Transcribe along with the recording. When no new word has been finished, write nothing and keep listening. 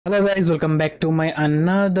Hello guys, welcome back to my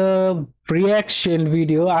another reaction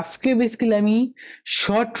video. আজকে basically আমি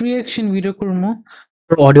short reaction video করবো।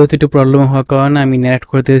 অডিওতে একটু problem হওয়ার কারণে আমি ন্যারেট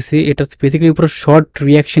করতেছি। এটা বেসিক্যালি পুরো শর্ট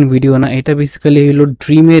রিয়াকশন ভিডিও না, এটা বেসিক্যালি হলো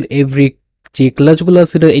ড্রিমের এভরি যে ক্লাচগুলো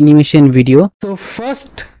আছে এটা অ্যানিমেশন ভিডিও। তো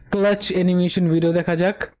ফার্স্ট ক্লাচ অ্যানিমেশন ভিডিও দেখা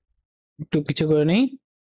যাক, একটু কিছু করে নেই।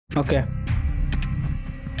 ওকে,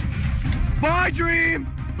 My dream.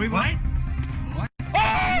 Wait, what?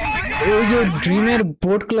 এই যে ড্রিমের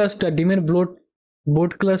বোর্ড ক্লাসটা, ড্রিমের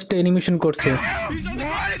বোর্ড ক্লাসটা অ্যানিমেশন করছে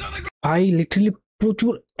ভাই, লিটারালি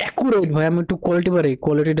প্রচুর অ্যাকুরেট ভাই। আমি একটু কোয়ালিটি বাড়াই,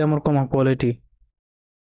 কোয়ালিটিটা আমার কমা, কোয়ালিটি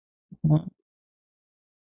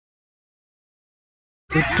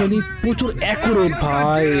লিটারালি প্রচুর অ্যাকুরেট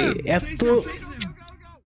ভাই। এত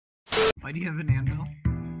Why do you have an anvil?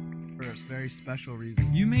 For a very special reason.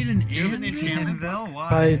 You made an anvil? Why?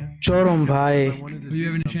 ভাই চরম ভাই। You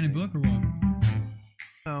have an enchanted book or what?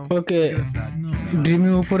 No. Okay, No.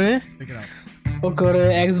 ড্রিমের উপরে Pick it up. ওকে ওরে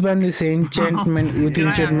expand দিছে enchantment with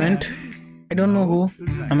enchantment. I don't know who,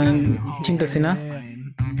 আমি চিন্তাছি না।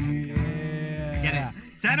 Get it.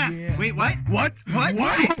 Santa! Wait, what? What? What?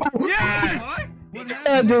 Yes! What?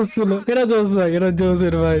 এটা জোস ছিল, এটা জোস ভাই, এটা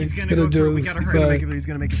জোসের ভাই, He's gonna এটা go through. We জোস gotta ভাই। hurry. He's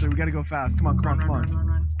gonna make it through. We gotta go fast. Come on, come on, come on.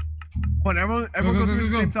 Come on, everyone go through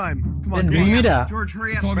at the same time. Come on, come on. ড্রিমিরা George,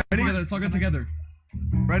 hurry It's all up. good together. It's all good together.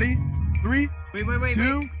 Ready? 3, Wait.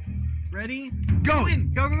 2, Ready? go!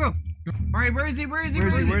 Go. All right, where is he? Where is he?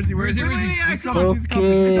 Where is he? Where is he? Use compass,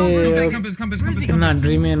 use Okay. Compass. না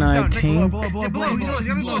ড্রিমে না, I Down, take think below,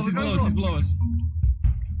 below. He's below us.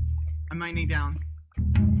 I'm mining down.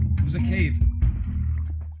 There's a cave.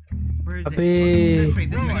 Where is Abe. it? This way.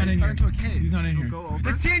 He's not in here. He's not in here. Go over.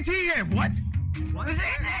 There's TNT here. What? What is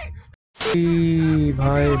it?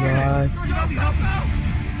 ভাই ভাই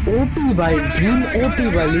ওপি ভাই, dream ওপি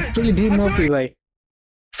ভাই, literally dream ওপি ভাই।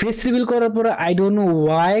 Face reveal করার পরে I don't know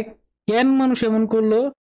Y কেন মানুষ এমন করলো,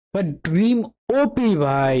 বাট ড্রিম ওপি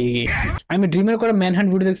ভাই। আমি ড্রিমের করা ম্যানহান্ট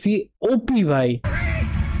ভিডিও দেখছি, ওপি ভাই।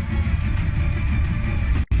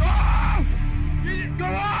 Go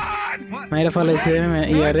on! What? মাইরা ফেলাইছে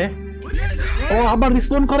ইয়ারে। ও আবার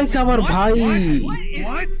রিসপন্ড করাইছে আবার ভাই।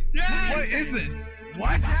 What? What is this?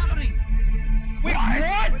 What? happening? Wait,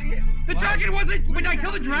 what? The dragon wasn't. Did I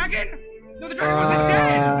kill the dragon? No, the dragon wasn't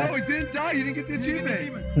dead. No, it didn't die. You didn't get the achievement.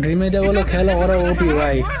 ড্রিমে যা বলো খেলা ওরা ওপি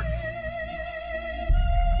ভাই।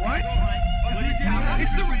 What?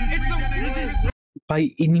 It's the. ভাই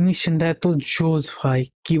অ্যানিমেশনটা এত জোস ভাই,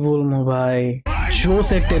 কি বলবো ভাই, জোস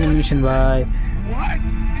একটা অ্যানিমেশন ভাই। What?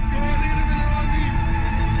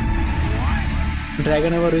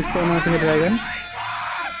 ড্রাগন আবার রিসপন্ড হয়েছে, dragon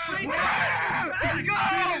Let's go!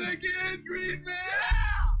 Again, green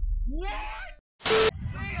man! What?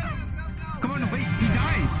 Come on, wait. He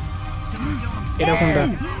died. এটা কোনটা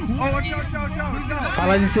Oh, watch out.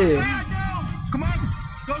 ফালা দিছে। Come on.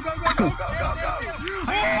 Go.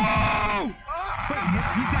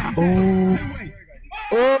 ও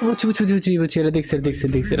ও বুঝছি এটা দেখছি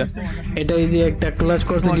এটা। এটা এই যে একটা ক্লাচ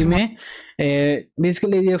করছে ডিমে।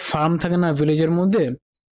 বেসিক্যালি এই যে ফার্ম থাকে না ভিলেজের মধ্যে,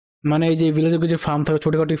 মানে এই যে ভিলেজের যে ফার্ম থাকে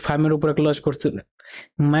ছোটখাটো ফার্মের উপরে ক্লাচ করছে।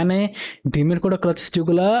 মানে ডিমের করা ক্লাচ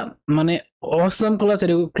যেগুলা মানে অসাম ক্লাচ,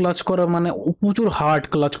 আর ক্লাচ করা মানে প্রচুর হার্ড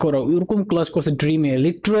ক্লাচ করা, ওরকম ক্লাচ করছে ড্রিমে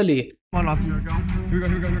literally. Come on, Austin. Here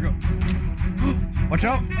we go. Watch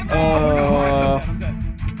out. I'm dead.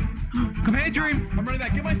 Come here, Dream. I'm running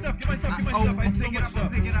back. Get my stuff. Oh, I had I'll so pick it much up. stuff.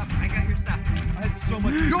 I got your stuff. I had so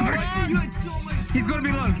much food. George! You had so much. He's gonna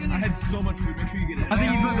be low. I had so much food. Make sure you get it. I think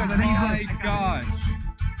he's low, guys. I think he's low. Oh my gosh.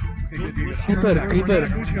 Okay, good. Creeper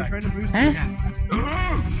Trying to boost হ্যাঁ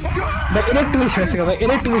ভাই, এটা একটু বেশি হয়েছে ভাই,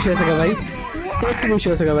 এটা একটু বেশি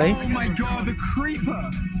হয়েছে ভাই, Oh my god, the creeper.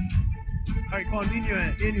 Alright, come on,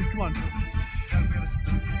 Nino, come on.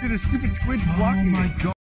 Dude, this stupid squid's Oh blocking my me.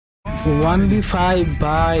 god. 1v5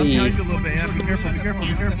 ভাই। I'm behind you a little bit, yeah. Be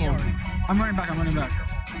careful. I'm running back.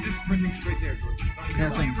 Just sprinting straight there, George. Yeah,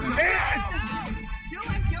 same. Kill him.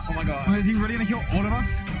 Oh my god. Is he ready to kill all of us?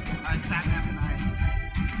 Sat him and I.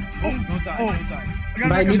 Don't die. Oh. Don't die.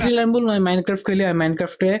 ভাই little আমি বলবো Minecraft খেলে, আমি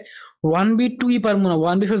মাইনক্রাফটে 1v2 ই পারবো না,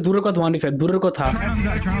 1v5 দূরের কথা, 1v5 দূরের কথা। Try not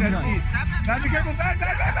to die. Bad, be careful, bad.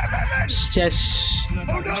 শেষ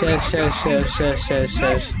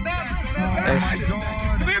Oh my god.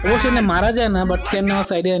 অবশ্যই না মারা যায় না, বাট কেন নেওয়া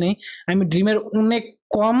আইডিয়া নেই। আমি ড্রিমের অনেক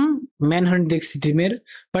কম ম্যানহান্ট দেখছি ড্রিমের,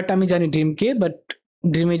 বাট আমি জানি ড্রিমকে, বাট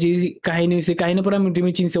ড্রিমে যে কাহিনী হয়েছে, কাহিনীর পরে আমি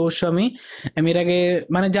ড্রিমে চিনছি অবশ্য। আমি এর আগে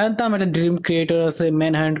মানে জানতাম একটা ড্রিম ক্রিয়েটর আছে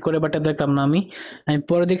ম্যানহান্ট করে, বাট দেখতাম না আমি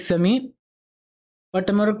পরে দেখছি আমি, বাট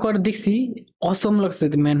আমার করে দেখছি অসম লাগছে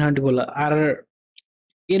ম্যানহান্ট গুলা। আর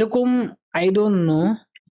এরকম I don't know,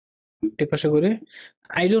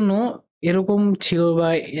 I don't know এরকম ছিল বা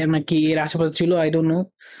নাকি এর আশেপাশে ছিল, আই ডোন্ট নো,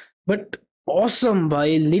 বাট অসম ভাই,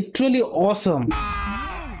 literally Assam.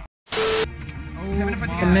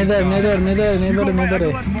 Neither neither neither You go neither right, I নেদারে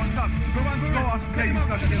go left, he's stuck. Go off, yeah, he's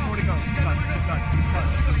stuck, he has nowhere to go. He's stuck, he's stuck, he's stuck.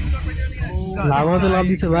 He's stuck. লাভ হতে লাভ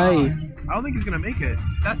দিতে ভাই। I don't think he's gonna make it.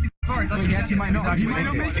 That's too far. That's He actually might not. He might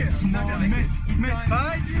not make it. Come on, miss. He's missed.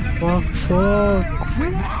 Fuck, fuck.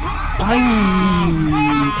 ভাই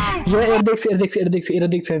এটা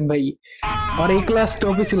দেখছেন ভাই, আর এই ক্লাসটা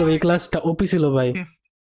ওপি ছিল ভাই, এই ক্লাসটা ওপি ছিল ভাই।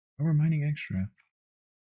 Oh, we're mining extra.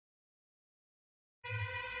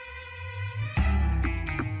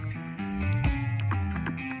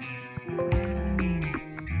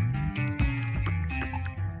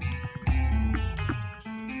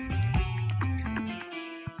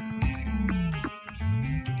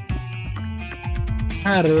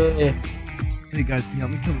 আরে Hey guys, can you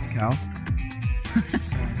help me kill this cow?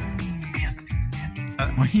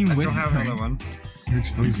 Why are you I don't have whispering? another one. You're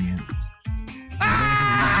exposing it.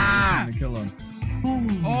 I'm gonna kill him.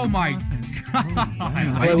 Oh my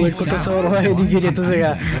ভাই wait করতেছ, ভাই এদিকে যেতেছে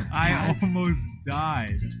গা। I almost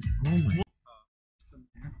died. Oh my.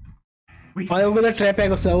 ভাই ওগুলো ট্র্যাপে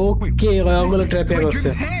করছে, ওকে ওগুলো ট্র্যাপে করছে।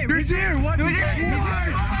 He's here! What? He's here! He's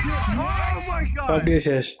here! Oh my god! সব দিয়ে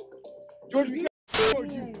শেষ। George, we got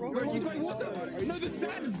George, you broke No, the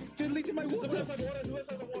sand deleted my water.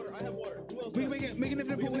 I have water. Make an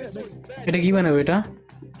infinite pool here. এটা কি বানাবে এটা?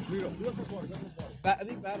 I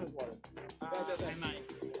think bad was water.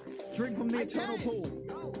 Drink from the eternal pool.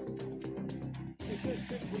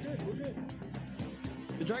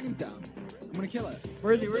 The dragon's down. I'm gonna kill it.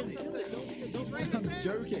 Where is he? Where is he? I'm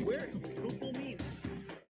joking. Where?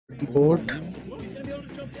 Boat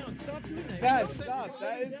Dad, stop!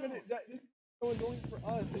 That is gonna. This is so annoying for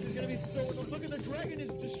us. This is gonna be so. Look at the dragon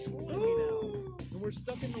is destroying me now, and we're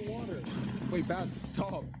stuck in the water. Wait, Bad,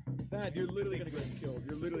 stop. Bad, you're literally gonna get us killed.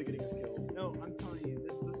 You're literally getting us killed. No, I'm telling you,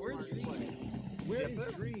 this is the Where's smart play. Where is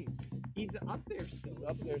Dream? He's up there still. He's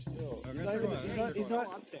up there still. He's He's not even. He's not.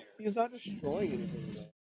 up there. He's not destroying anything. Though.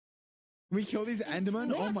 Can we kill these Endermen?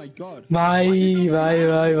 Oh my god. ভাই ভাই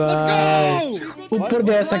ভাই ভাই উপর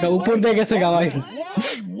দিয়ে গেছে গা, উপর দিয়ে গেছে গা ভাই।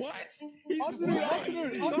 What?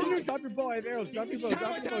 Optimist, drop your bow. I have arrows. Drop your bow.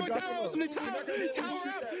 Drop your bow. Drop your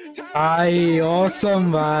bow. ভাই অসম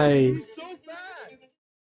ভাই।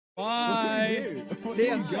 Bye.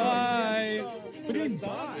 Sam, Bye. What do you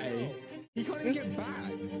buy? He can't even get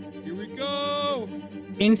back. Here we go.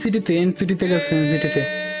 এনসিটিতে গেছে, এনসিটিতে।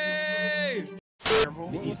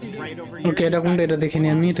 He's right over here. ওকে এটা কোনটা, এটা দেখিনি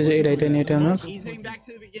আমি, এটা যে এটা নিয়ে এটা আমার He's going back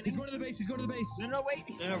to the beginning. He's going to the base. He's going to the base. No, wait.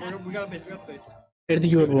 No, we got the base. We got the base. এর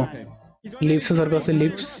দিকে উঠবো। লিপস আর কাছে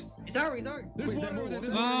lips. He's out. He's out. There's water over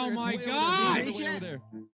there. Oh my god! There's way over there.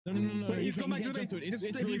 No. He's come back to the base. It's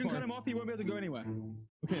If really you can far. cut him off, he won't be able to go anywhere.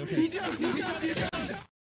 Okay.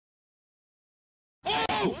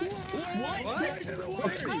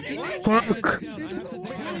 Fuck.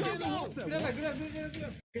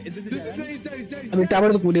 Is this a dead end? আমি tower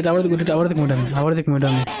দিকে উঠি, tower দিকে আমি, tower দিকে উঠি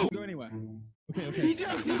আমি। Go anywhere. Okay.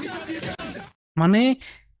 মানে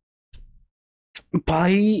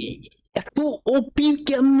ভাই এত ওপি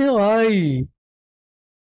কেমনে ভাই?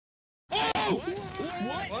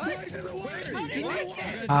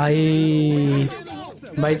 ভাই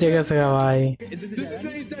বাইচে গেছে গা ভাই। Is this a dead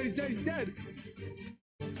end? He's dead.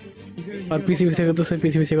 আর পিছি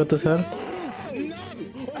করতেছে আর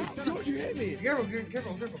Don't you hit me?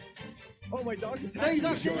 Careful. Oh my dog's No, you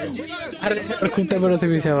attacking don't. me. আরে খুঁজতে পারতে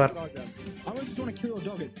পিছি আবার। Dog down. I was just trying to kill a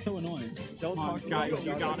dog. It's so annoying. Don't Come on, talk to guys, me.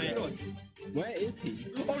 you got it. Where is he?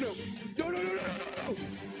 Oh no! No!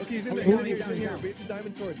 Okay, he's in there. Oh, He's in down, here. down. But it's a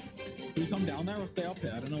diamond sword. Do we come down there or stay up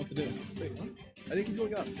here? I don't know what to do. Wait, what? I think he's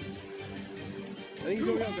going up.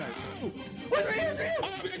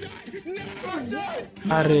 Guys.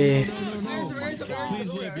 আরে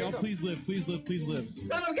Please live, y'all. Please live.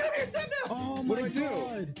 Son, get up here. Son, now. Oh What my do I do?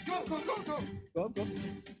 god. Go. Go.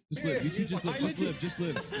 Just live. You two just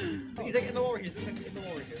live. He's like in the wall right here. He's in the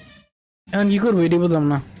wall right here. এখন কি করবো এটি বুঝলাম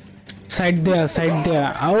না। Side দেয়া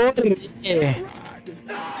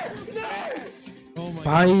Oh my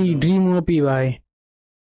ভাই dream ওপি ভাই।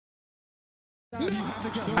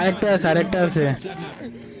 আরেকটা আছে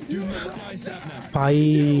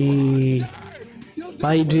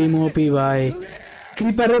ভাই ড্রিম ওপি ভাই।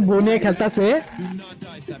 ক্রিপারে বনে খেলতাছে, Do not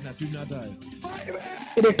die, Sapnap. Do not die.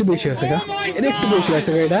 এটা একটু বেশি আছে গা, এটা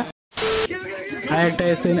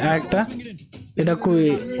আরেকটা এটা কই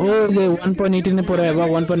ও যে 1.18 এ পড়ে বা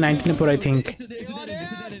 1.19 এ পড়ে আই থিংক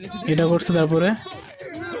এটা করছে। তারপরে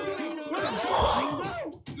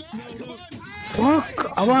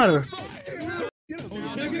আবার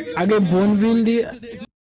আগে বোনভিল দিয়ে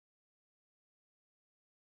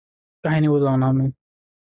কাহিনী বুঝলাম না আমি।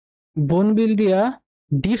 বোন বিল দিয়া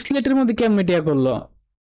ডিপ স্লেটের মধ্যে কেমনে টিয়া করলো?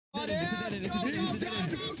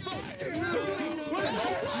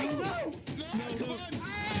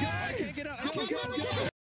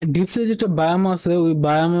 ডিপ স্লেট যেটা বায়াম আছে ওই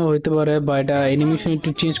বায়ামে হইতে পারে, বা এটা অ্যানিমেশন একটু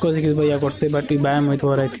চেঞ্জ করছে কিছু বা ইয়া করছে, বাট ওই বায়াম হইতে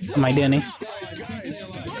পারে, আইডিয়া নেই।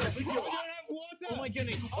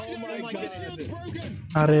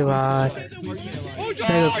 আরে ভাই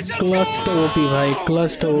ক্লাচটা ওপি ভাই,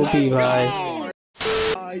 ক্লাচটা ওপি ভাই।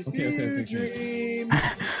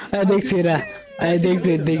 দেখছি এরা, দেখছি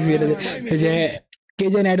এটা যে কে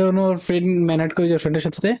জানি আই ডোন্ট নো, ফ্রেন্ড ম্যানেট করে ফ্রেন্ডের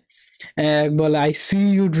সাথে বলে আই সি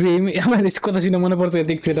ইউ ড্রিম, আমার এই কথা শুনে মনে পড়ছে,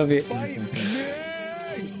 দেখছি এটা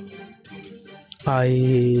ভাই।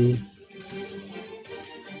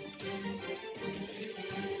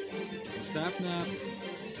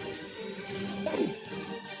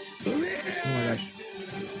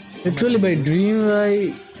 Literally by dream ভাই,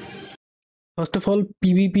 ফার্স্ট অফ অল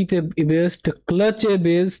পিভিপি তে বেস্ট, ক্লাচ এ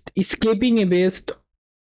বেস্ট, স্কেপিং এ বেস্ট,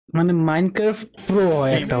 মানে মাইনক্রাফট প্রো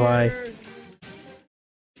হয় একটা ভাই।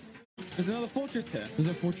 There's another fortress here. There's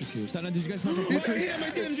a fortress here. Sana, did you guys find the fortress?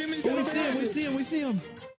 We see him.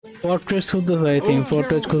 Fortress খুলতেছে, I think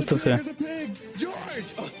fortress খুলতেছে। There's a pig. George!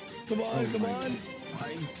 Oh, come on.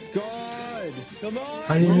 My God. Come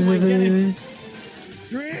on.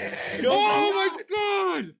 Oh my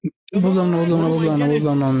god! বুঝলাম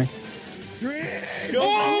না আমি।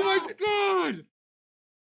 Oh my god!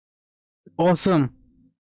 Awesome.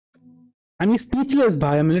 আমি speechless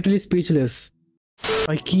ভাই, আমি literally speechless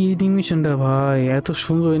ভাই। কি অ্যানিমেশনটা ভাই, এত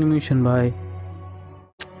সুন্দর অ্যানিমেশন ভাই।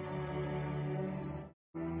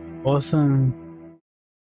 Awesome.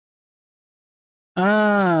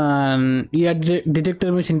 ইয়ার ডিটেক্টর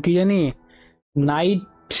মেশিন কি জানি, নাইট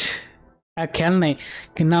খেয়াল নাই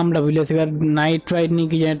কি নামটা ভুলেছি, নাইট রাইড নি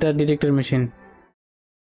কি জানি একটা ডিটেক্টর মেশিন।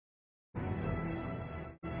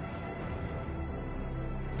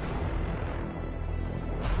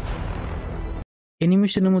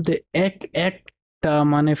 অ্যানিমেশনের মধ্যে একটা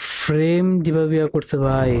মানে ফ্রেম যেভাবে ইয়া করছে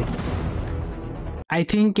ভাই, আই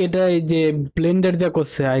থিঙ্ক এটা এই যে ব্লেন্ডার দিয়ে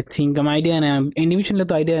করছে, আই থিঙ্ক, আমার আইডিয়া নেই, অ্যানিমেশনটা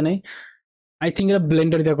তো আইডিয়া নেই, আই থিঙ্ক এটা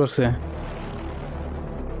ব্লেন্ডার দিয়ে করছে।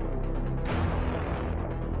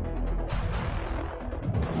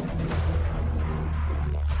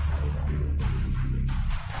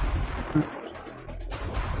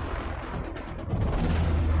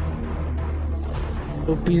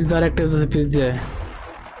 ও পিস দ্বারা একটা পিস দিয়ে,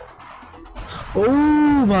 ও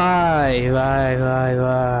ভাই ভাই ভাই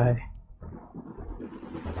ভাই,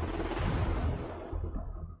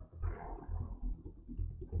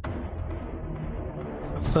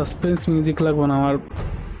 সাসপেন্স মিউজিক লাগবে না আমার।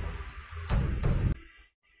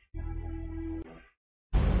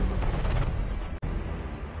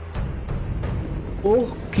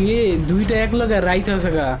 ওকে দুইটা এক লগে রাইট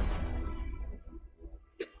হয়েছে গা,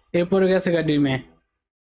 এরপরে গেছে গা ডিমে।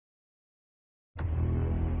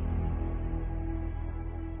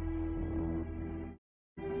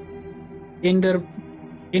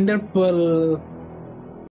 ইন্টারপল।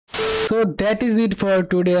 So that is it for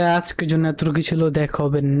today. আজকের জন্য এতটুকু ছিল, দেখা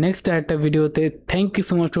হবে নেক্সট একটা ভিডিওতে। Thank you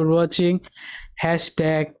so much for watching.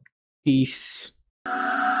 #peace।